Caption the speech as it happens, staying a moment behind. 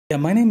Yeah,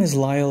 my name is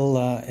Lyal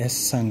S.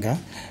 Sunga.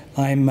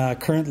 I'm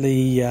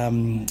currently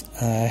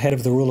head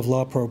of the Rule of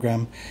Law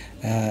program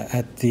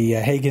at the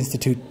Hague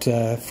Institute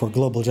for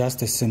Global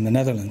Justice in the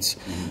Netherlands.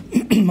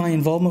 My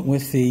involvement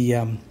with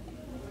the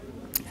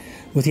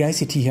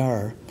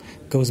ICTR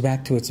goes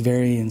back to its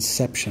very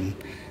inception,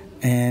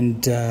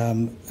 and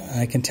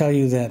I can tell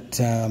you that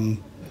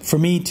for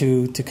me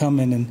to come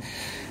in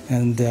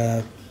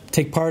and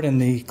take part in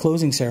the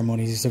closing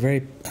ceremonies is a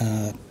very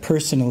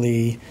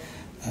personally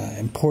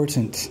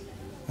important,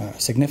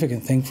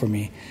 significant thing for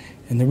me.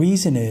 And the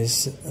reason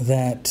is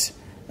that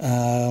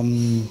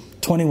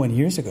 21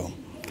 years ago,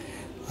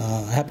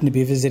 I happened to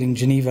be visiting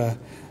Geneva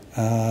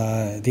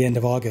at the end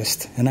of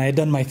August, and I had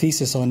done my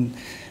thesis on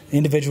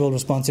individual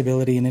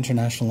responsibility in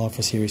international law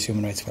for serious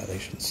human rights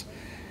violations.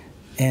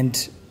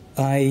 And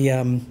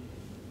I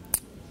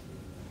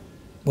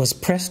was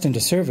pressed into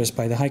service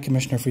by the High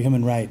Commissioner for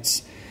Human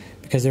Rights,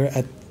 because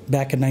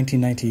back in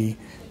 1992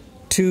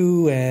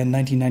 and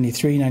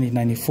 1993,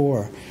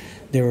 1994,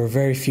 there were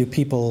very few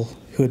people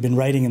who had been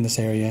writing in this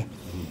area.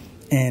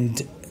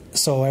 And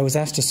so I was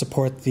asked to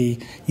support the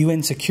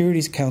UN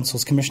Security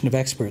Council's Commission of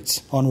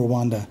Experts on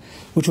Rwanda,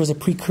 which was a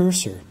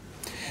precursor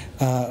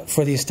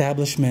for the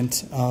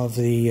establishment of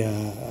the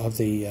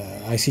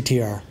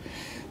ICTR.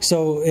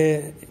 So,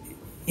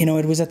 you know,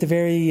 it was at the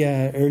very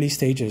early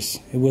stages.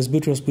 It was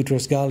Boutros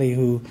Boutros-Ghali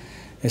who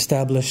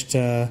established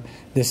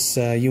this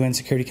UN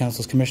Security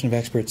Council's Commission of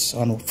Experts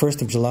on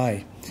 1st of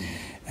July,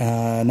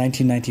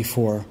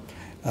 1994,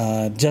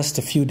 just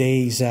a few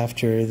days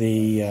after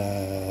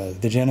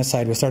the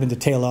genocide was starting to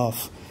tail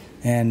off,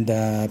 and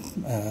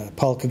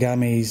Paul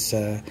Kagame's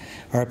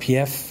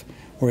RPF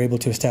were able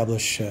to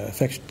establish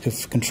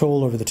effective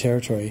control over the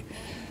territory.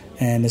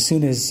 And as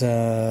soon as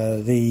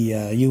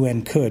the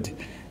UN could,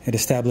 it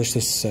established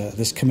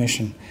this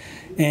commission.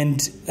 And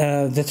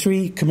the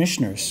three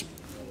commissioners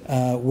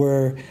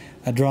were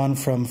drawn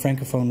from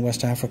Francophone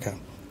West Africa.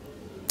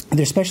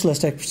 Their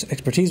specialist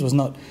expertise was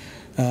not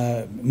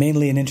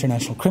mainly in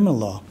international criminal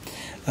law,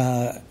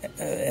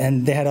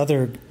 and they had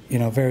other,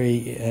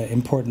 very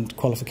important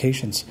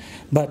qualifications.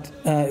 But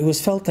it was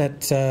felt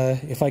that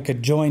if I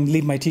could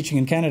leave my teaching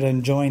in Canada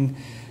and join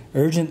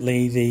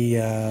urgently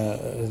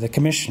the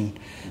commission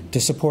to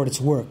support its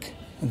work,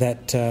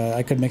 that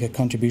I could make a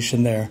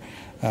contribution there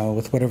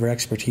with whatever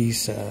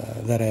expertise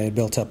that I had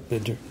built up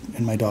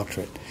in my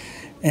doctorate.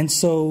 And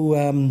so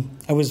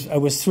I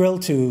was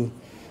thrilled to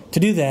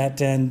do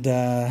that, and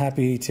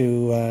happy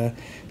to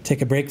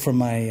take a break from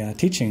my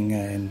teaching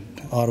in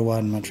Ottawa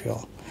and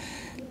Montreal.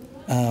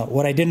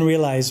 What I didn't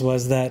realize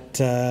was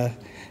that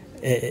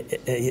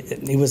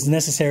it was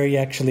necessary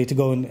actually to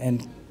go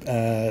and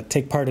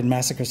take part in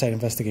massacre site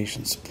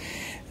investigations.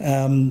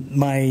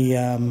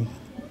 My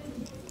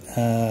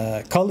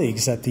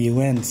colleagues at the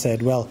UN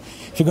said, "Well,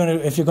 if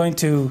you're going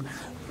to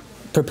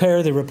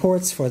prepare the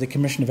reports for the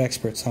Commission of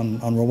Experts on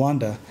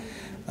Rwanda,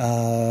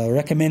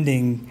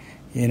 recommending,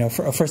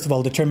 first of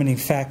all, determining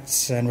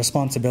facts and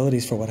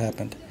responsibilities for what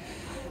happened,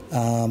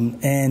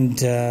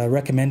 and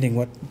recommending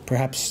what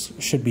perhaps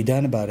should be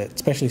done about it,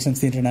 especially since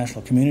the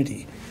international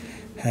community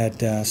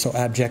had so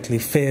abjectly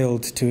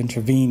failed to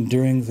intervene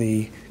during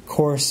the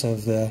course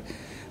of the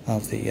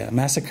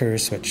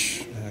massacres,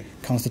 which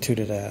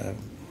constituted a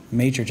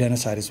major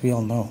genocide, as we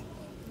all know."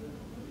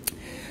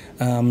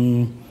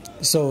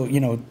 So,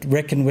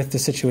 reckon with the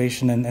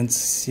situation and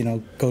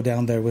go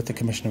down there with the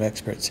Commission of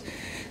Experts.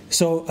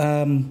 So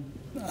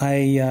I,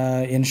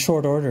 in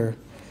short order,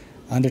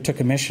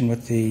 undertook a mission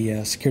with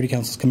the Security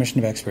Council's Commission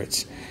of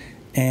Experts.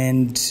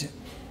 And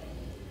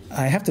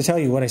I have to tell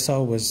you, what I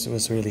saw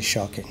was really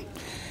shocking.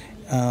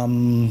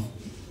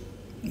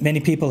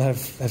 Many people have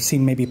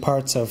seen maybe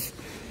parts of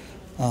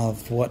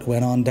what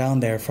went on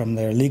down there from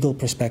their legal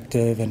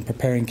perspective and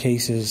preparing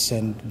cases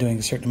and doing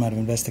a certain amount of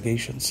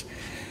investigations.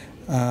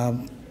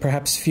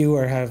 Perhaps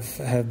fewer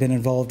have been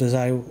involved as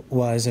I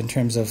was in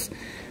terms of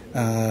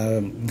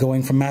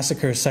going from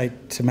massacre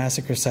site to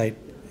massacre site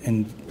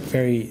in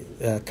very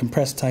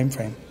compressed time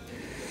frame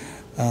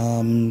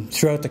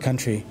throughout the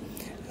country,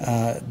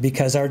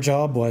 because our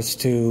job was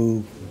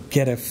to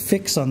get a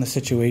fix on the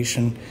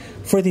situation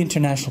for the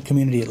international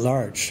community at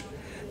large,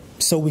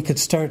 so we could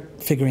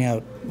start figuring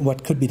out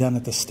what could be done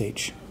at this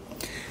stage.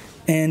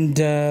 And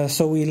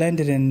so we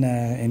landed in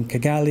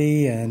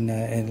Kigali, and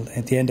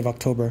at the end of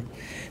October.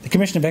 The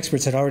Commission of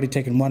Experts had already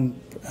taken one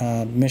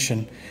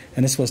mission,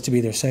 and this was to be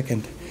their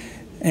second.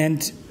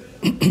 And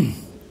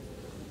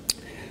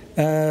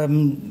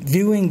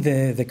viewing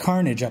the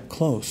carnage up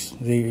close,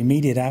 the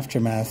immediate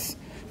aftermath,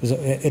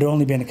 it had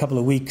only been a couple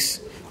of weeks,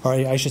 or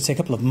I should say a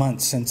couple of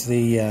months, since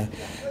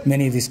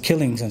many of these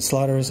killings and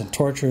slaughters and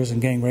tortures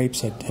and gang rapes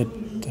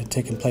had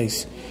taken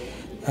place,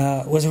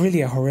 was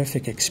really a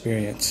horrific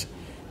experience.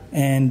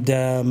 And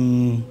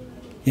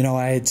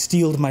I had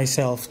steeled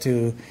myself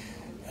to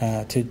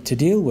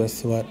deal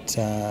with what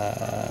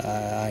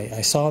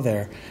I saw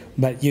there,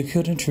 but you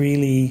couldn't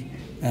really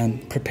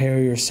prepare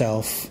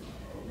yourself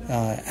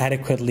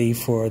adequately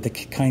for the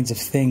kinds of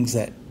things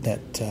that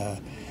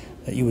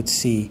you would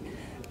see.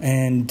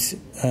 And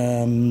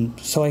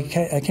so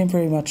I came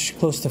very much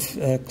close to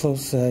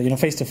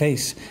face to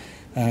face,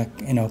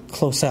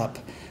 close up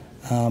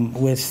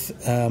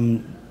with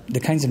the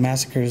kinds of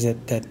massacres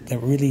that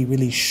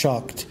really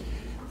shocked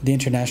the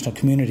international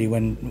community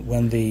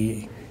when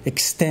the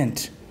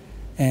extent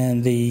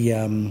and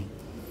the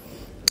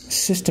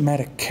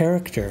systematic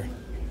character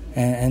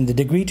and the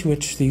degree to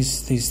which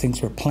these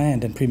things were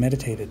planned and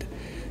premeditated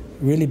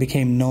really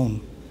became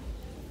known.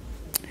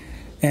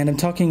 And I'm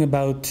talking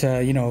about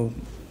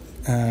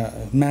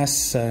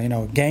mass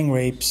gang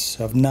rapes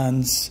of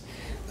nuns,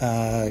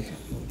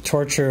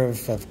 torture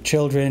of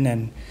children,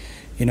 and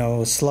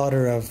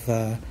slaughter of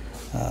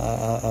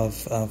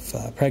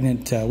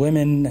pregnant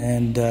women,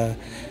 and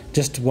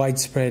just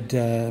widespread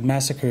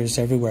massacres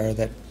everywhere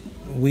that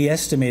we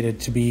estimated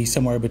to be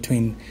somewhere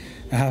between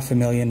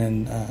 500,000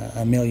 and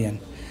 1 million.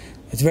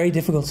 It's very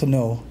difficult to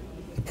know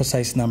the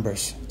precise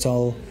numbers. It's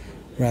all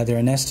rather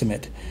an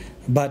estimate.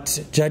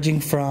 But judging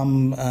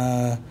from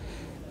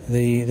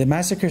the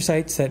massacre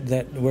sites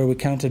where we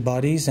counted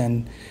bodies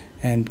and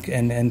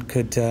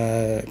could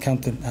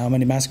count how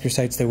many massacre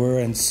sites there were,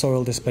 and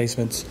soil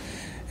displacements.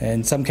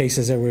 In some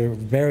cases there were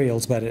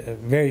burials, but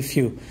very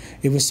few.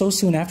 It was so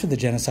soon after the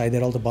genocide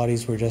that all the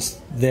bodies were just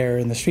there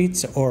in the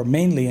streets, or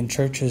mainly in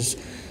churches,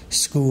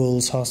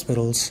 schools,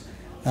 hospitals,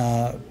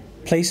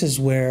 places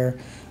where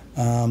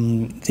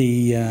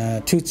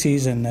the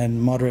Tutsis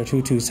and moderate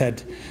Hutus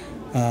had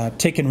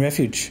taken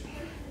refuge,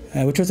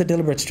 which was a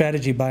deliberate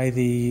strategy by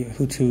the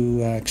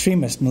Hutu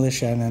extremist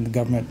militia and the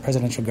government,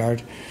 presidential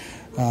guard,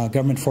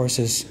 government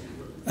forces,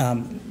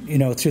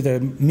 through the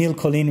Mille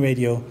Collines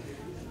radio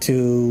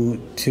to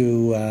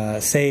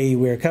say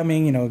we're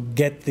coming,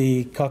 get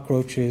the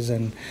cockroaches,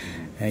 and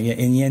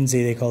in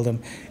Yenzi they called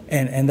them,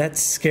 and that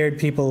scared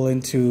people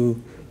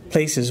into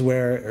places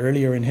where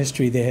earlier in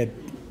history they had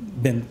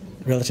been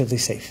relatively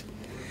safe.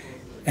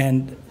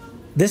 And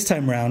this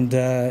time around,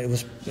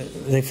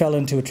 they fell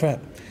into a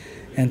trap.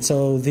 And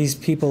so these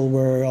people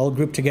were all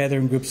grouped together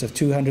in groups of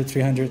 200,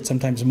 300,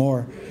 sometimes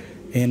more,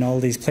 in all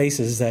these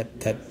places that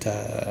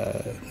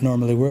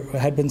normally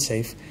had been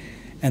safe.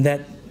 And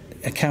that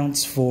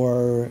accounts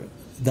for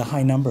the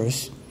high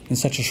numbers in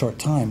such a short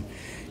time.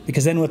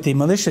 Because then what the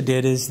militia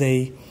did is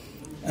they,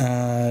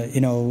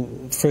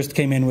 first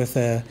came in with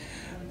a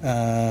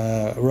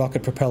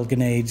rocket-propelled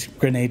grenade,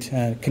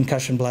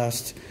 concussion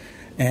blast,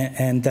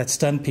 and that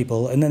stunned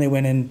people. And then they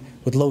went in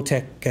with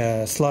low-tech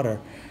slaughter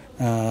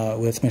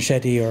with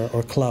machete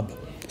or club.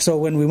 So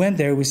when we went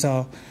there, we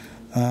saw,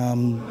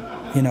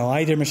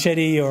 either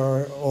machete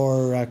or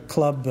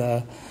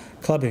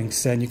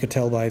clubbings, and you could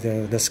tell by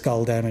the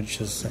skull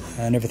damages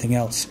and everything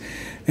else.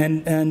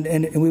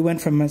 And we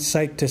went from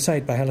site to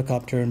site by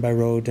helicopter and by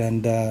road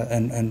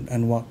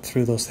and walked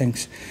through those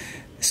things.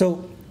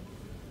 So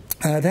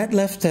that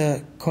left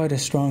quite a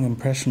strong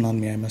impression on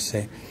me, I must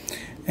say.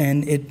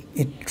 And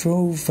it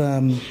drove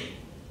home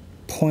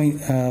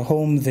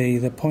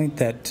the point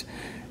that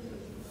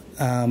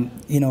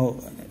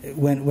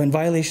when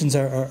violations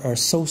are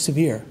so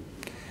severe,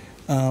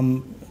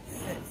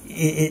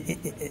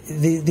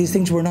 these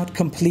things were not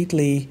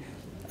completely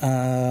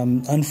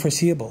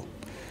unforeseeable,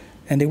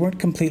 and they weren't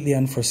completely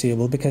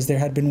unforeseeable because there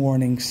had been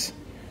warnings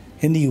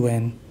in the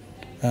UN.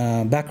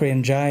 Bakri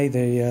Njai,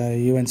 the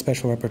UN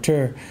Special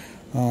Rapporteur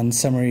on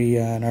summary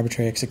and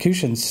arbitrary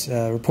executions,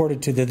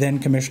 reported to the then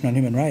Commission on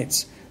Human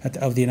Rights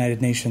of the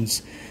United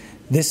Nations,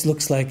 this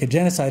looks like a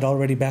genocide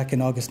already back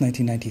in August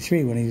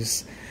 1993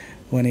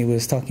 when he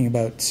was talking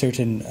about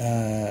certain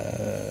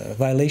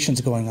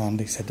violations going on.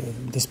 They said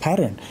this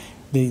pattern,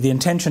 the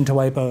intention to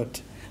wipe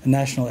out a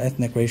national,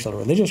 ethnic, racial, or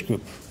religious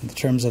group in the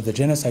terms of the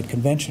Genocide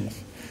Convention of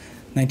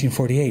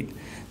 1948,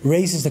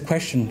 raises the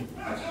question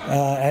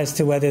as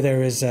to whether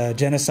there is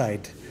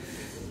genocide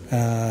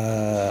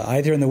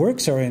either in the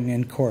works or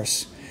in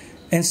course.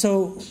 And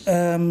so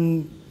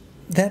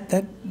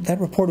that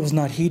report was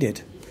not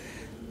heeded.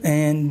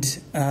 And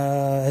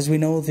as we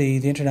know, the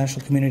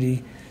international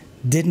community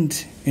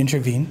didn't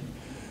intervene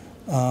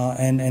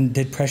and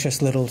did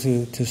precious little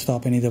to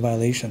stop any of the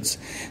violations.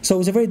 So it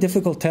was a very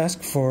difficult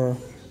task for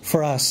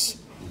us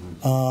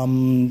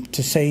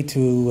to say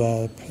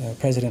to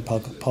President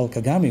Paul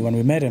Kagame when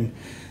we met him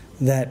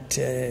that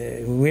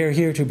we're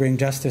here to bring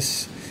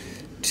justice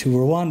to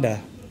Rwanda.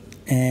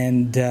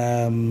 And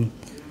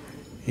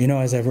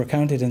as I've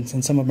recounted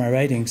in some of my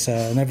writings,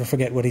 I'll never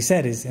forget what he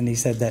said. And he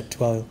said that,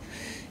 well,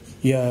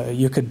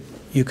 you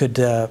could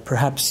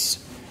perhaps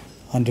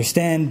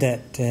understand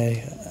that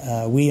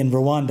we in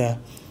Rwanda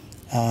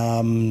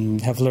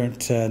have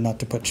learned not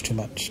to put too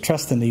much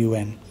trust in the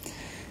UN,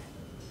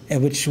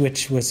 which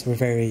was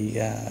very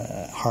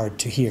hard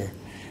to hear,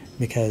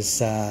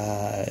 because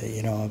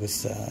I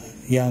was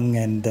young,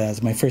 and it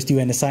was my first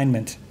UN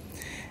assignment,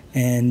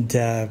 and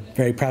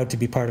very proud to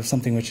be part of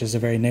something which is a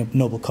very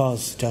noble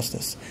cause,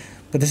 justice.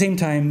 But at the same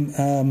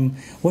time,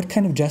 what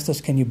kind of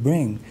justice can you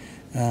bring?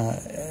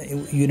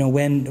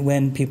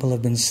 When people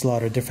have been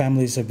slaughtered, their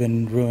families have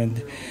been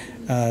ruined,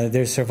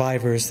 there's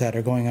survivors that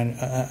are going on,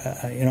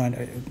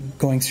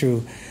 going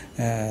through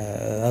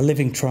a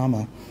living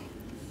trauma.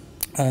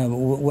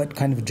 What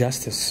kind of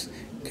justice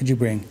could you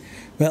bring?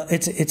 Well,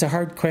 it's a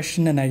hard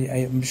question, and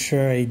I'm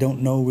sure I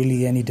don't know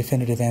really any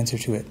definitive answer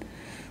to it.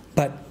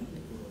 But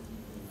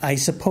I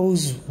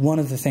suppose one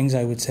of the things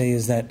I would say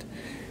is that,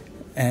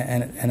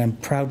 and I'm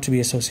proud to be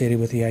associated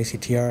with the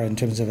ICTR in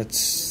terms of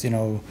its,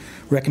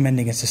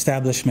 recommending its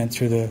establishment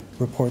through the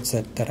reports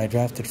that I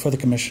drafted for the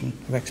Commission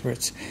of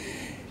Experts,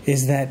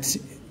 is that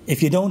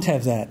if you don't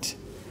have that,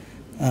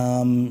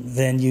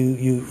 then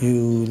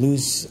you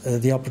lose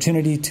the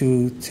opportunity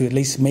to at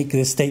least make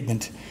this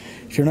statement.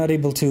 If you're not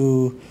able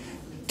to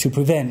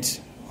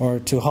prevent or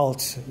to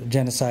halt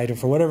genocide, or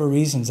for whatever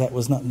reasons that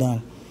was not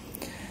done,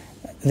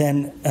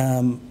 then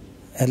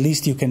at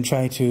least you can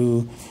try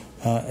to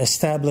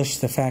establish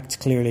the facts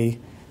clearly,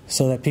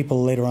 so that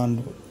people later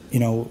on,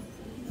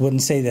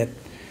 wouldn't say that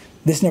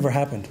this never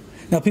happened.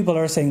 Now, people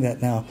are saying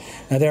that now.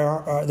 There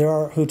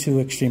are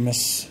Hutu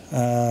extremists.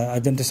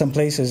 I've been to some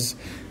places,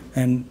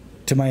 and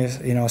to my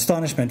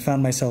astonishment,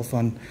 found myself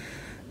on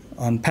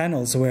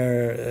panels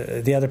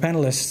where the other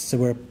panelists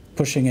were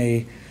pushing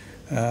a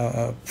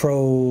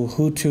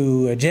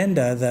pro-Hutu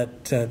agenda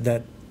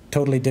that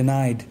totally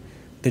denied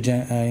the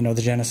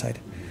genocide.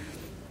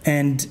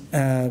 And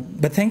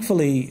but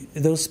thankfully,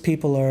 those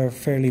people are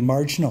fairly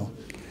marginal,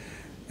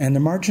 and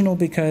they're marginal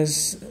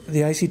because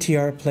the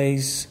ICTR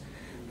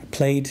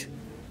played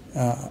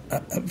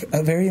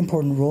a very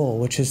important role,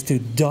 which is to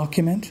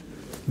document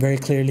very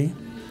clearly,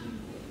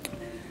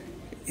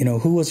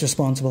 who was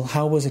responsible,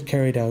 how was it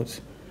carried out,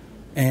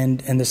 and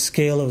the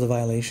scale of the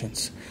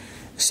violations.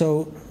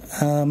 So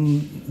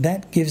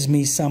that gives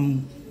me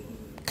some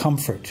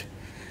comfort,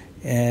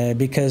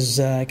 because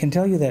I can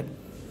tell you that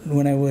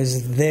when I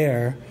was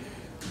there,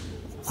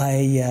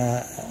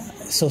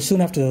 so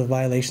soon after the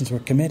violations were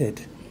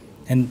committed,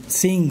 and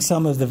seeing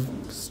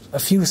a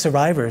few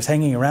survivors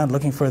hanging around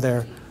looking for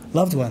their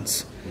loved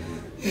ones,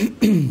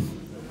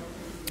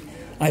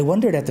 I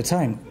wondered at the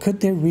time, could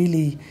there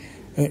really,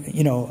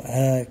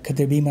 could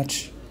there be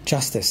much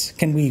justice?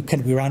 Can we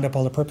round up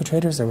all the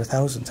perpetrators? There were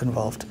thousands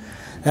involved.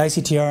 The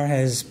ICTR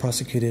has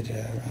prosecuted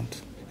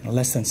around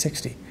less than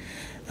 60.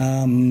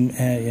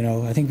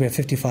 I think we have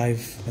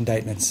 55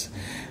 indictments.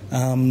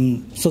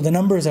 So the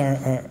numbers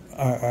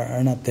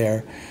are not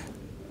there.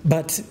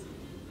 But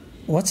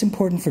what's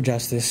important for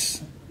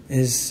justice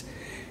is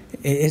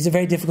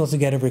very difficult to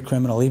get every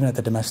criminal, even at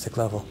the domestic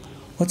level.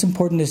 What's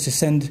important is to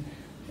send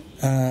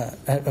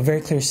a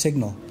very clear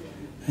signal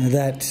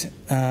that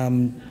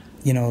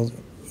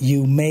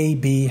you may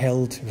be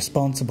held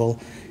responsible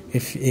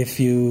if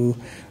you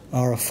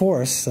are a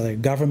force, a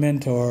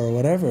government or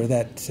whatever,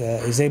 that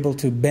is able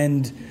to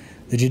bend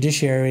the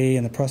judiciary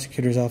and the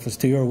prosecutor's office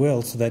to your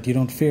will so that you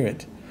don't fear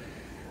it.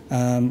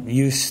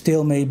 You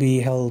still may be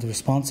held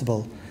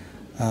responsible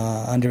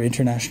under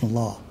international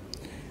law.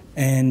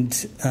 And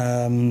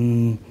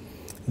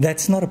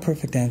that's not a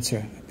perfect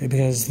answer,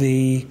 because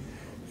the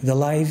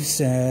lives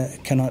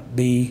cannot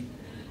be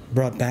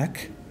brought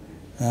back.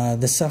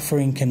 The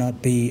suffering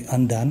cannot be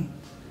undone.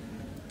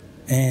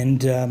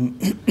 And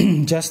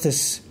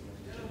justice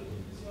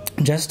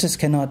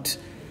cannot,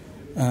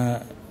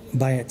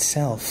 by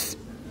itself,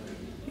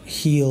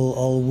 heal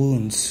all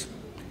wounds.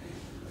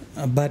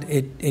 But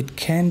it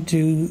can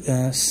do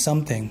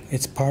something.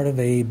 It's part of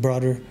a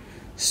broader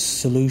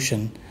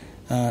solution,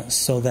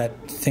 so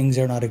that things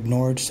are not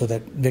ignored, so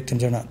that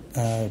victims are not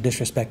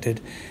disrespected,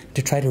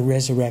 to try to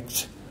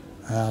resurrect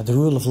the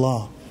rule of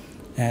law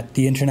at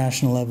the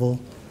international level,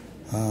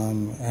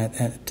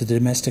 at the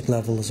domestic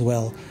level as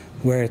well,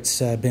 where it's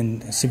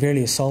been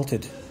severely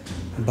assaulted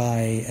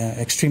by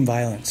extreme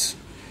violence.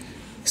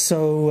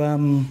 So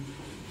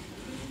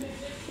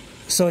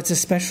it's a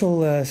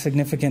special,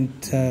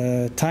 significant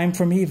time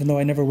for me, even though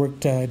I never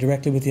worked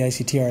directly with the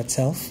ICTR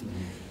itself.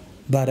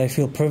 But I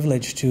feel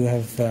privileged to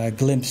have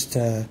glimpsed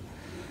a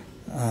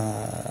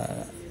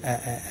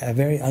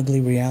very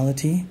ugly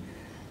reality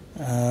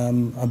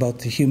about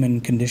the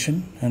human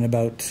condition, and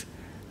about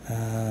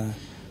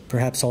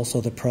perhaps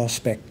also the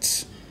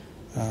prospects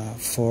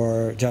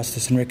for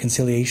justice and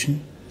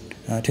reconciliation,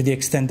 to the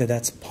extent that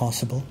that's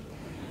possible.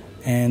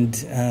 And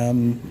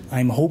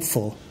I'm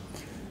hopeful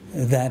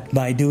that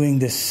by doing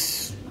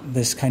this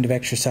kind of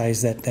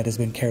exercise that has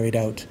been carried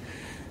out,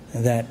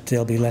 that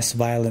there'll be less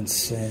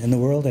violence in the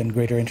world and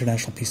greater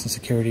international peace and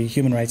security,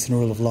 human rights and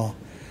rule of law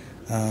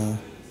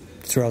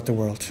throughout the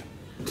world.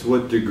 To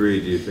what degree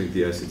do you think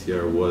the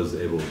ICTR was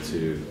able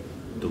to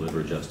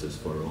deliver justice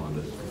for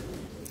Rwanda?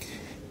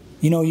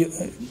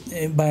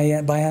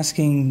 By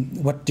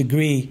asking what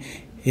degree,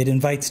 it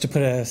invites to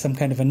put some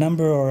kind of a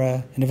number or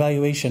an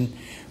evaluation,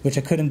 which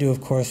I couldn't do, of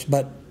course,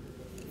 but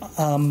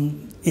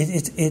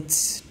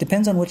it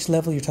depends on which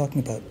level you're talking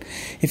about.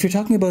 If you're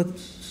talking about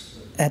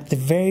at the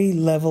very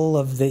level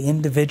of the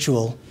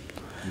individual,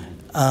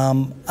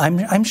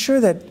 I'm sure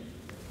that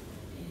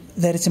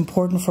it's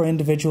important for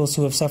individuals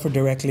who have suffered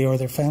directly, or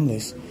their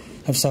families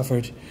have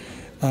suffered,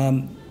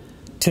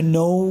 to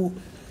know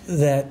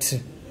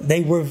that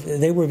they were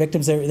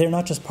victims. They're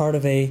not just part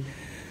of a,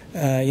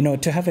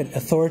 to have it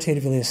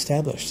authoritatively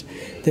established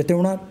that they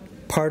were not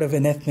part of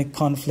an ethnic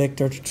conflict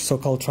or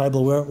so-called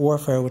tribal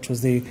warfare, which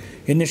was the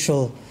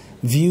initial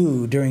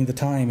view during the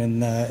time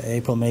in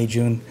April, May,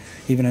 June,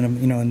 even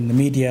in the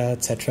media,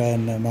 etc.,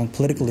 and among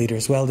political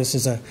leaders. Well,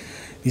 these are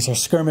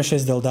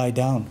skirmishes; they'll die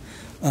down.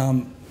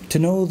 To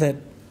know that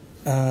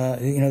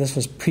this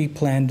was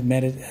pre-planned,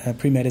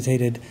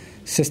 premeditated,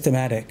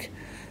 systematic,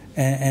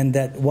 and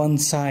that one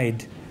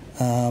side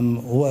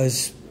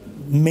was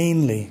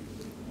mainly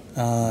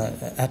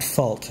at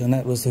fault, and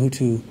that was the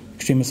Hutu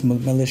extremist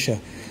militia.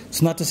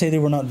 It's not to say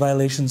there were not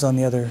violations on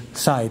the other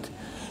side,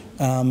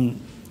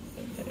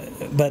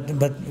 but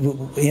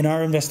in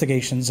our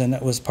investigations, and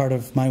that was part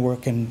of my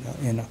work in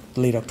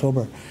late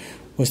October,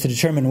 was to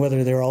determine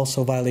whether there were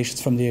also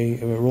violations from the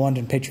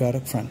Rwandan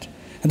Patriotic Front,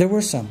 and there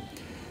were some,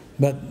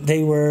 but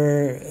they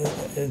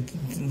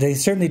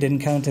certainly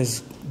didn't count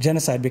as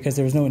genocide because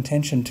there was no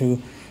intention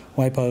to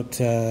wipe out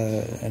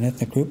an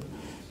ethnic group.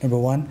 Number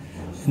one.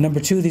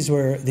 Number two, these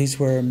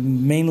were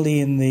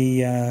mainly in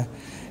the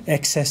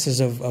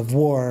excesses of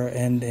war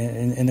and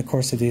in the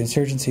course of the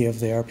insurgency of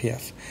the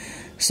RPF.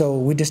 So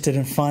we just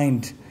didn't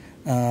find,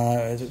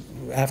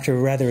 after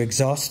rather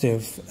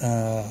exhaustive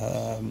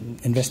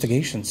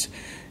investigations,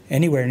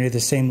 anywhere near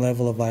the same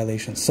level of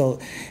violations. So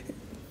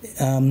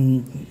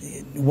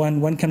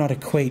one cannot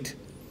equate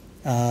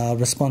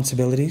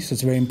responsibilities.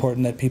 It's very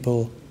important that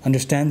people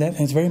understand that,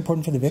 and it's very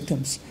important for the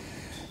victims.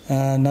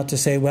 Not to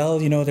say, well,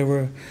 there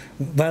were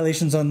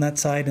violations on that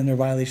side and there are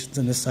violations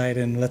on this side,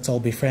 and let's all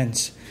be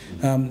friends.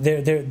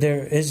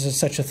 There is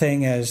such a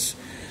thing as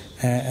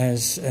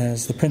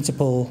the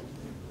principal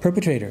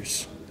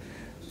perpetrators,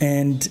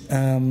 and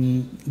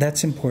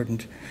that's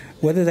important.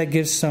 Whether that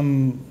gives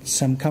some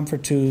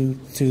comfort to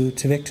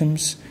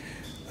victims,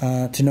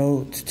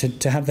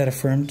 to have that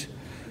affirmed,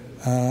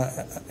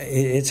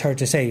 it's hard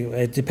to say.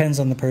 It depends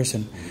on the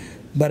person,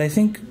 but I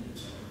think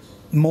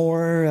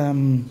more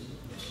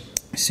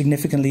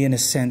significantly, in a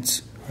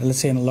sense, or let's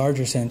say in a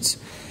larger sense,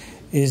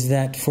 is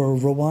that for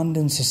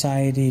Rwandan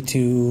society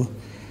to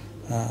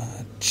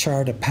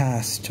chart a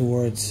path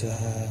towards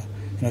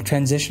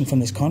transition from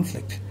this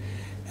conflict,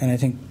 and I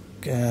think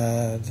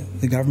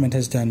the government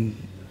has done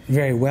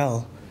very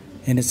well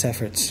in its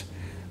efforts.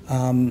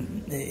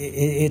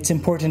 It's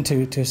important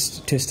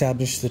to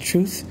establish the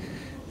truth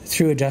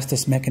through a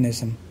justice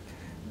mechanism,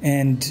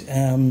 and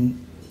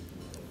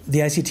the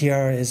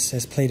ICTR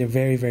has played a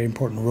very, very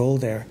important role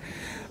there.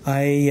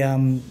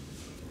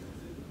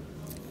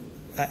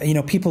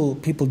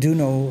 People do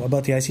know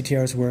about the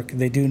ICTR's work.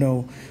 They do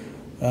know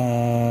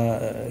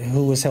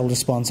who was held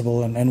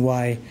responsible and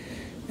why,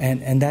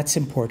 and that's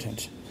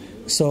important.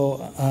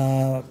 So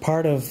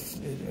part of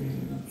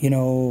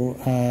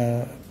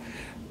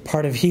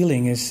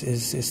healing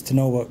is to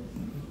know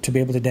to be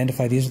able to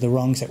identify these are the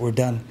wrongs that were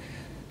done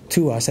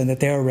to us and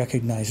that they are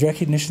recognized.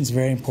 Recognition is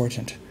very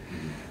important,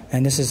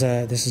 and this is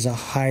a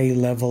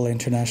high-level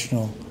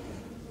international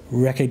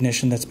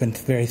recognition that's been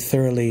very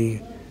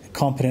thoroughly,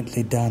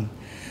 competently done.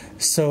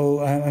 So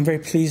I'm very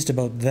pleased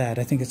about that.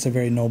 I think it's a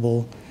very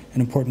noble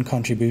and important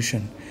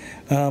contribution.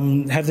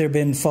 Have there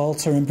been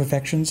faults or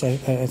imperfections?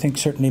 I think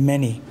certainly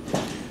many.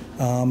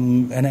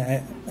 And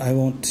I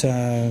won't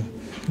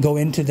go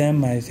into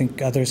them. I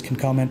think others can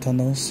comment on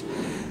those.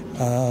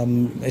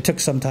 It took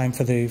some time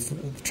for the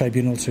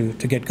tribunal to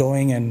get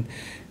going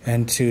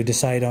and to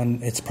decide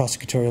on its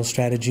prosecutorial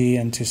strategy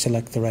and to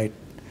select the right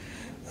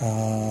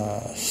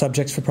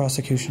subjects for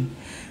prosecution,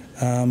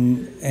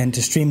 and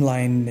to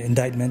streamline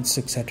indictments,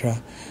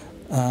 etc.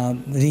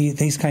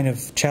 These kind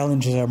of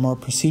challenges are more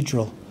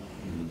procedural,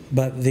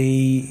 but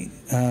I'm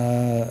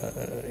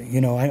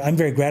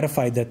very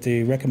gratified that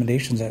the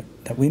recommendations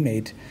that we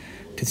made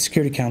to the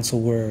Security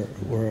Council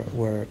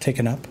were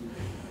taken up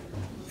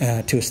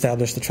to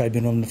establish the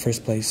tribunal in the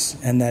first place,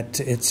 and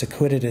that it's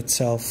acquitted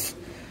itself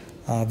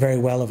very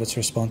well of its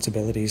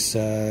responsibilities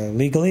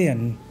legally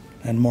and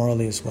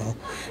morally as well,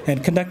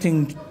 and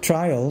conducting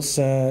trials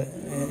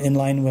in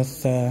line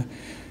with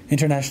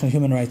international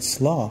human rights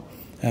law,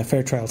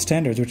 fair trial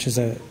standards, which is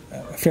a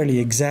fairly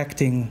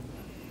exacting,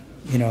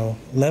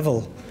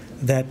 level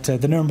that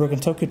the Nuremberg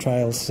and Tokyo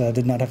trials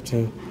did not have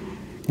to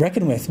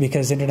reckon with,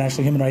 because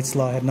international human rights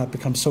law had not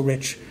become so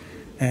rich,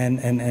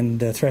 and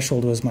the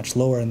threshold was much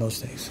lower in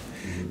those days.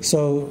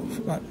 So,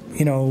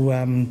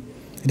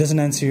 it doesn't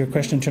answer your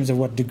question in terms of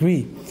what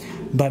degree,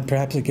 but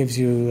perhaps it gives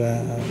you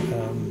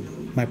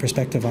my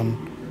perspective on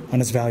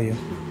its value.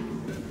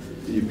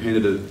 You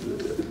painted a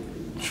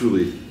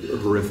truly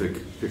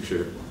horrific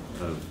picture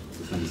of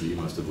the things that you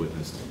must have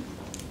witnessed.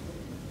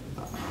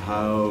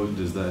 How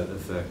does that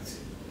affect,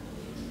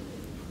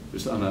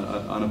 just on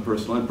a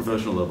personal and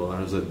professional level,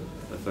 how does that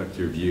affect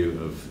your view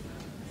of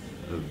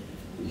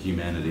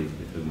humanity,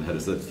 and how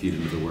does that feed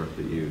into the work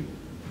that you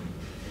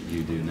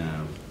do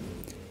now?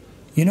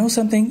 You know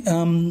something?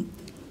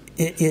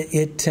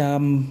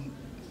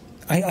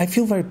 I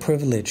feel very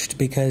privileged,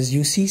 because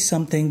you see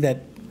something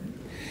that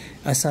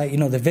aside,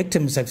 the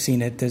victims have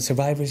seen it, the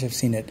survivors have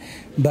seen it,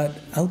 but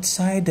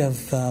outside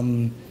of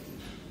the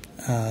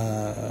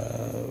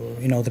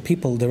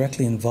people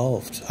directly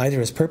involved,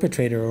 either as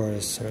perpetrator or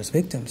as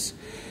victims,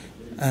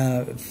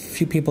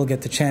 few people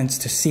get the chance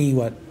to see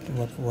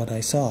what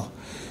I saw,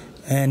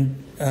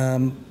 and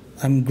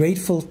I'm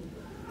grateful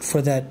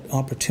for that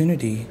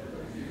opportunity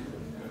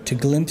to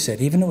glimpse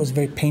it, even though it was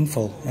very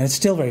painful, and it's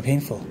still very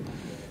painful.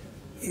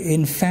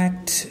 In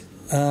fact,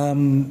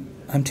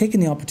 I'm taking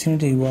the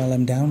opportunity while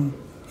I'm down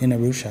in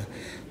Arusha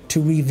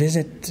to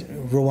revisit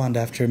Rwanda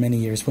after many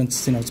years.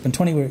 Once, it's been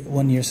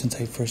 21 years since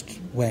I first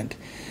went.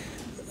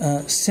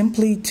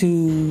 Simply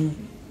to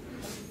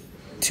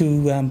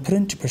put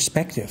into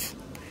perspective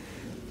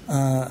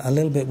a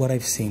little bit what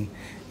I've seen,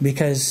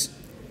 because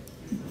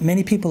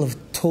many people have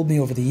told me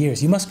over the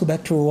years, you must go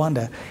back to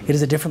Rwanda. It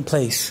is a different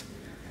place,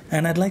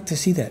 and I'd like to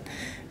see that.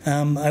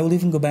 I will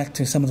even go back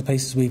to some of the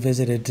places we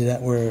visited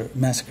that were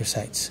massacre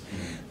sites.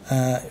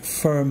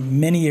 For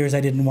many years,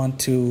 I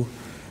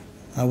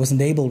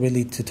wasn't able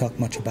really to talk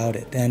much about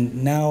it,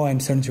 and now I'm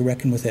starting to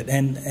reckon with it.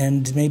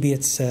 And maybe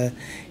it's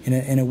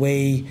in a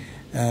way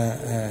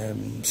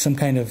some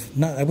kind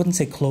of, I wouldn't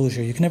say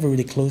closure. You can never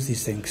really close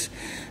these things,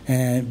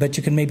 but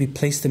you can maybe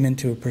place them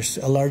into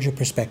a larger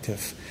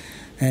perspective.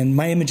 And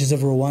my images of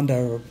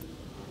Rwanda are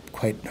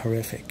quite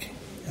horrific.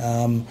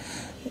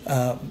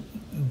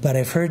 But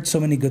I've heard so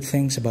many good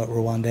things about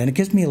Rwanda, and it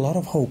gives me a lot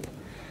of hope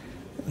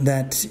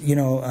that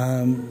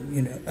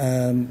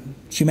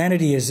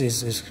humanity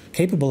is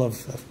capable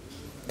of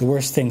the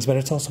worst things, but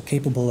it's also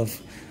capable of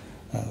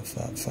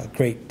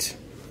great,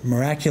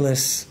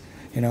 miraculous,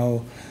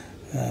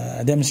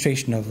 a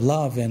demonstration of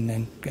love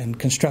and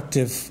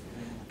constructive,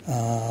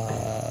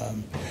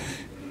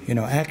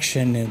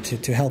 action and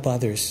to help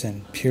others,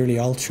 and purely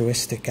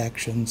altruistic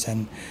actions,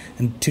 and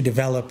to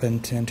develop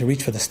and to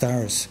reach for the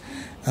stars.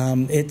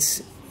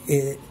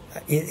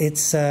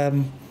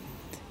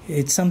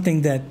 It's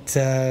something that,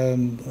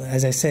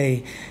 as I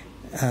say,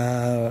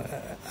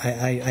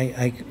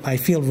 I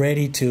feel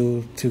ready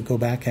to go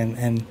back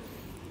and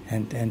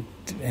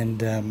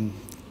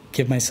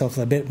give myself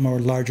a bit more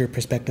larger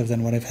perspective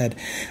than what I've had.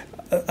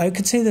 I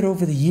could say that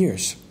over the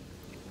years,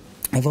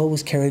 I've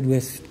always carried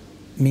with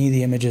me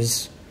the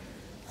images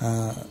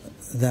that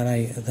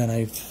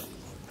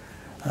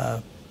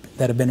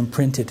have been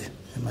imprinted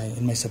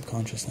in my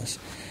subconsciousness,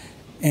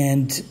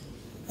 and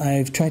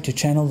I've tried to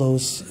channel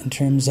those in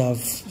terms of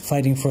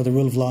fighting for the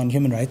rule of law and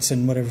human rights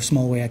in whatever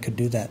small way I could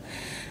do that,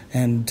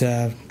 and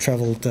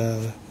traveled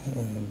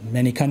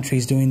many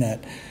countries doing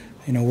that.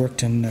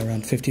 Worked in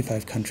around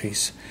 55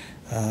 countries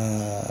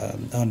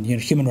on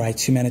human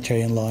rights,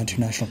 humanitarian law,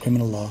 international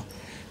criminal law,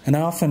 and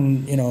I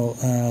often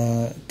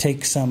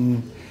take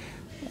some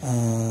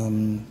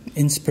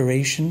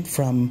inspiration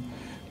from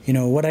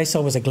what I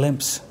saw was a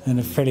glimpse in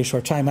a fairly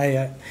short time.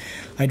 I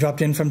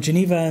dropped in from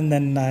Geneva, and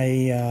then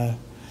I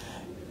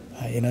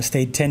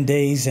stayed 10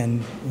 days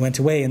and went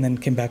away, and then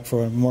came back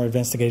for more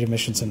investigative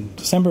missions in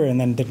December, and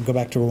then didn't go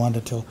back to Rwanda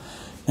until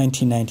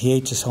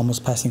 1998, just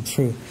almost passing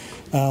through.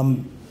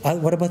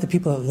 What about the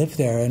people that lived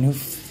there and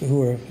who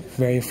were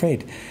very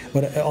afraid?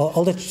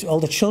 All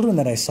the children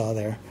that I saw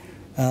there,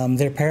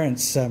 their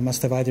parents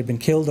must have either been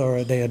killed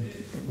or they had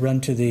run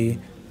to the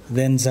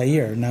then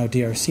Zaire, now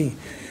DRC.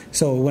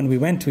 So when we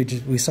went,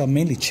 we saw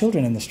mainly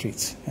children in the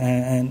streets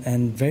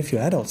and very few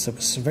adults. It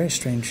was very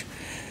strange.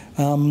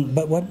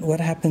 But what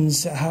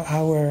happens?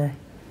 How are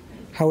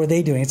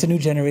they doing? It's a new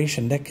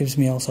generation. That gives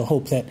me also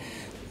hope that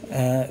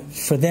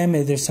for them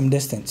there's some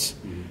distance,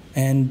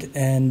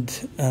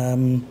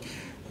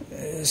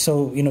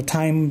 so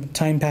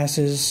time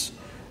passes,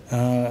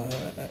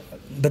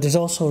 but there's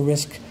also a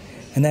risk,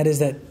 and that is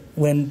that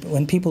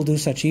when people do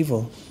such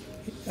evil,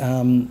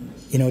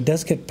 it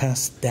does get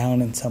passed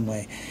down in some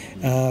way.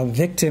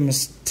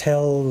 Victims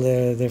tell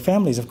their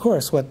families, of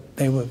course, what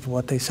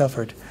they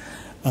suffered.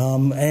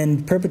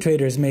 And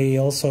perpetrators may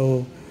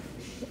also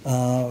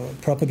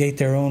propagate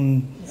their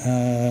own,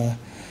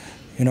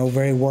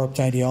 very warped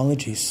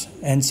ideologies.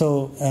 And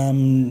so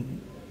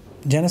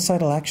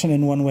genocidal action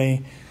in one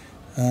way,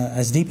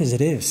 as deep as it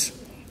is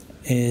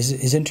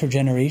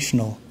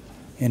intergenerational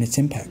in its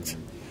impact,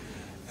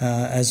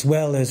 as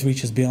well as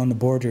reaches beyond the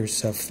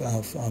borders of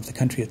the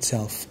country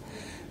itself.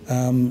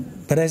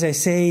 But as I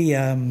say,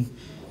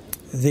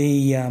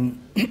 the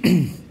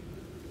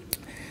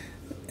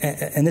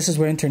and this is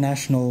where the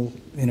international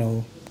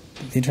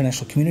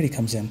community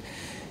comes in.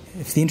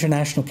 If the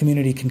international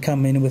community can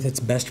come in with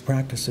its best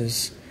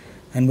practices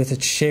and with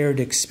its shared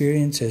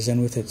experiences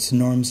and with its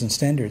norms and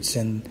standards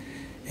and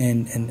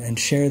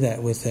share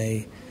that with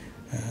a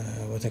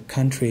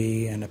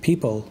country and a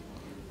people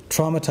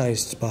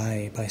traumatized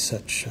by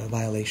such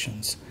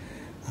violations,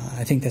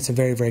 I think that's a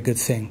very, very good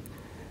thing.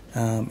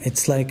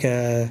 It's like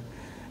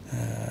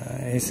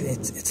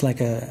it's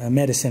like a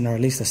medicine, or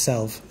at least a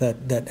salve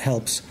that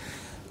helps.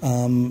 So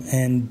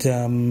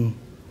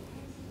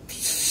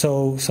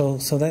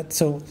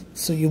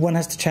one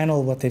has to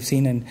channel what they've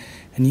seen and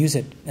use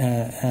it,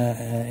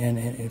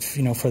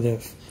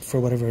 for for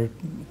whatever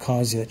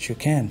cause that you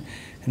can.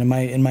 And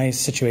in my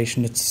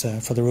situation, it's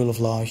for the rule of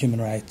law,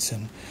 human rights,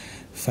 and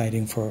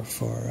fighting for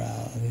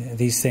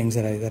these things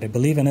that I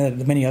believe in, and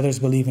that many others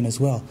believe in as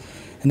well.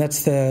 And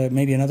that's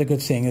maybe another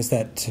good thing, is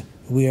that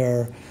we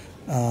are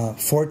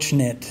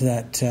fortunate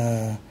that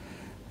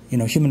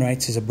human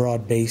rights is a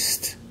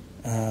broad-based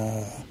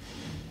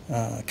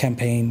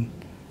campaign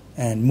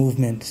and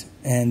movement,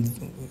 and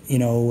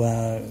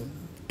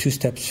 2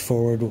 steps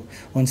forward,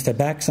 1 step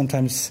back.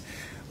 Sometimes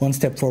 1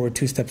 step forward,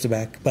 2 steps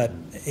back. But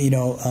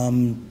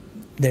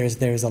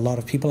there's a lot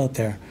of people out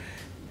there,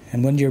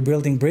 and when you're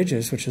building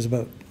bridges, which is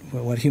about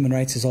what human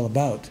rights is all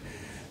about,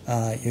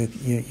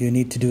 you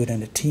need to do it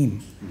in a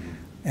team. Mm-hmm.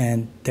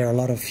 And there are a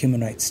lot of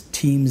human rights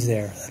teams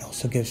there. That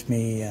also gives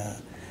me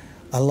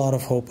a lot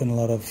of hope and a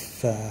lot of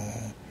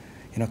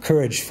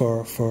courage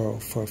for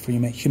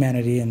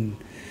humanity. And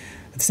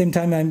at the same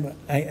time,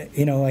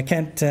 I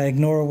can't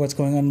ignore what's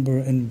going on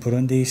in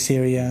Burundi,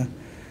 Syria,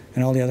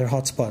 and all the other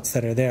hotspots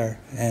that are there,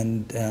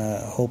 and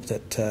hope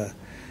that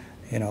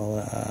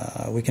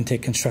we can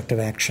take constructive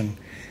action.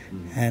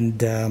 Mm-hmm. And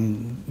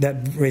that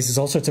raises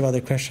all sorts of other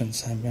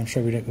questions. I'm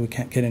sure we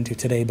can't get into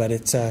today, but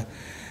it's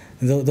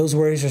those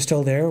worries are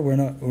still there.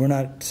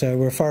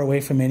 We're far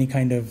away from any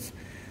kind of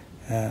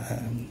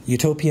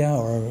utopia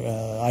or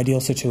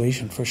ideal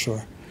situation, for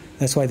sure.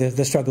 That's why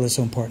the struggle is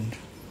so important.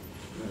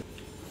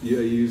 Yeah,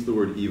 you used the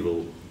word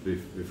evil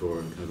before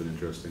in kind of an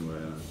interesting way.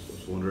 I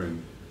was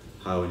wondering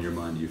how, in your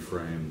mind, you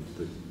frame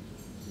the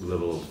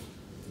level of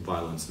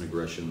violence and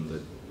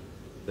aggression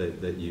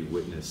that you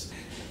witnessed.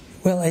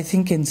 Well, I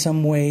think in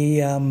some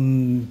way,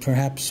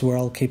 perhaps we're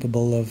all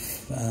capable of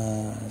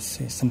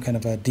some kind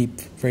of a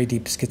very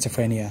deep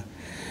schizophrenia,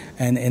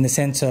 and in the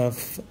sense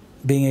of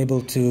being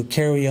able to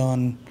carry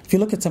on. If you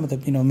look at some of the,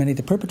 many of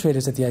the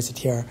perpetrators at the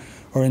ICTR,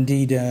 or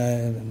indeed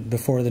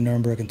before the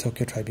Nuremberg and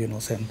Tokyo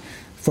tribunals, and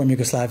former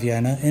Yugoslavia,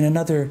 and in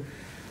other,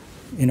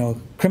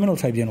 criminal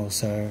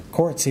tribunals,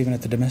 courts, even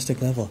at the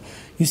domestic level,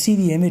 you see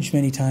the image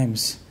many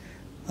times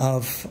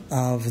of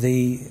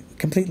the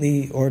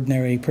completely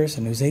ordinary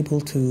person who's able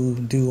to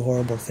do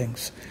horrible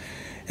things.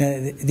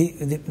 And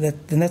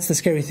that's the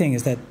scary thing,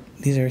 is that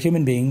these are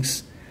human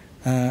beings,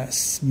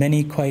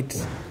 many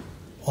quite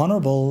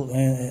honorable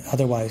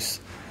otherwise,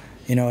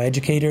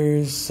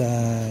 educators,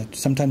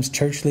 sometimes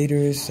church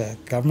leaders,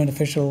 government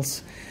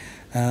officials,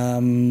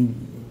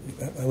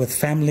 with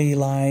family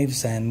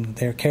lives and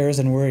their cares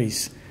and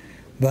worries.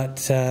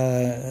 But,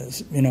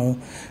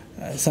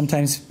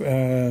 sometimes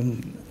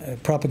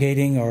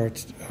propagating or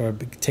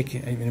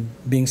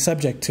being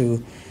subject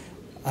to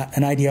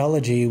an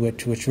ideology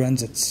which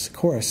runs its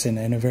course in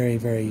a very,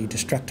 very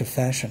destructive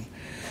fashion.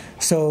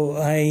 So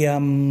I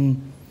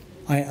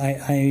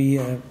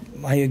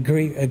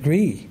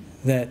agree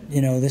that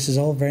this is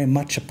all very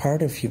much a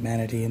part of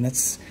humanity, and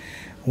that's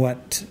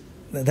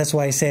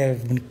why I say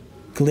I've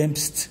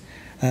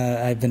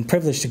been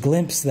privileged to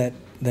glimpse that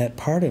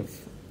part of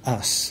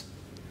us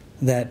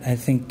that I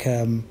think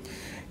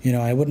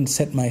I wouldn't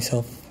set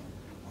myself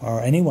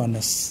or anyone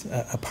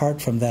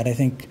apart from that. I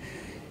think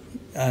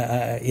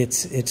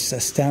it's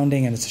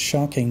astounding and it's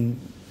shocking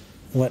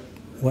what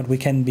we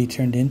can be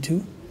turned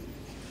into,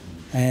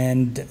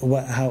 and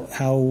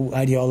how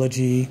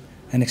ideology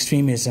and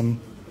extremism,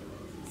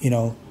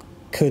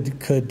 could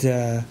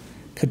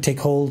take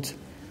hold.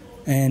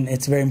 And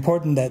it's very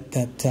important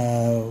that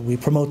we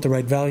promote the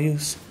right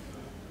values,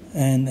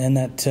 and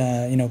that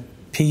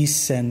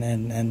peace and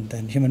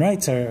human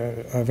rights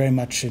are very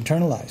much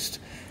internalized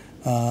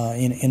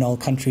in all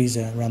countries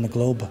around the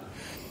globe.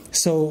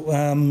 So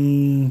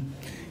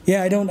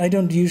I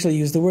don't usually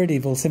use the word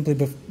evil, simply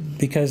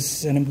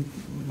because, and I'm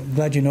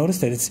glad you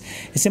noticed it. It's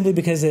simply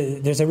because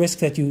there's a risk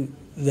that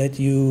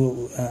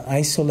you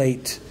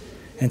isolate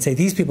and say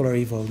these people are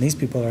evil and these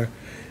people are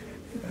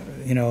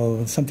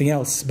something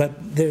else. But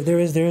there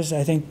is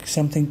I think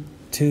something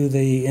to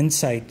the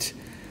insight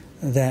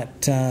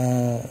that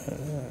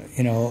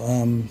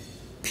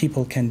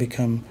people can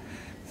become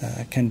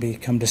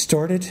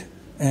distorted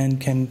and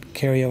can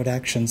carry out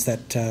actions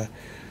that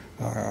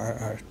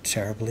are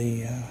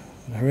terribly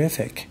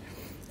horrific,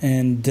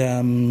 and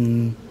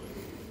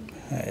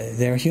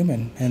they're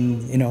human,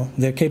 and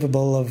they're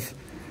capable of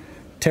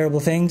terrible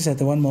things at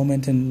the one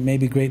moment and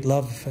maybe great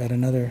love at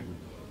another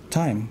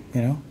time.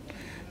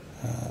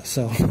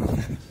 So.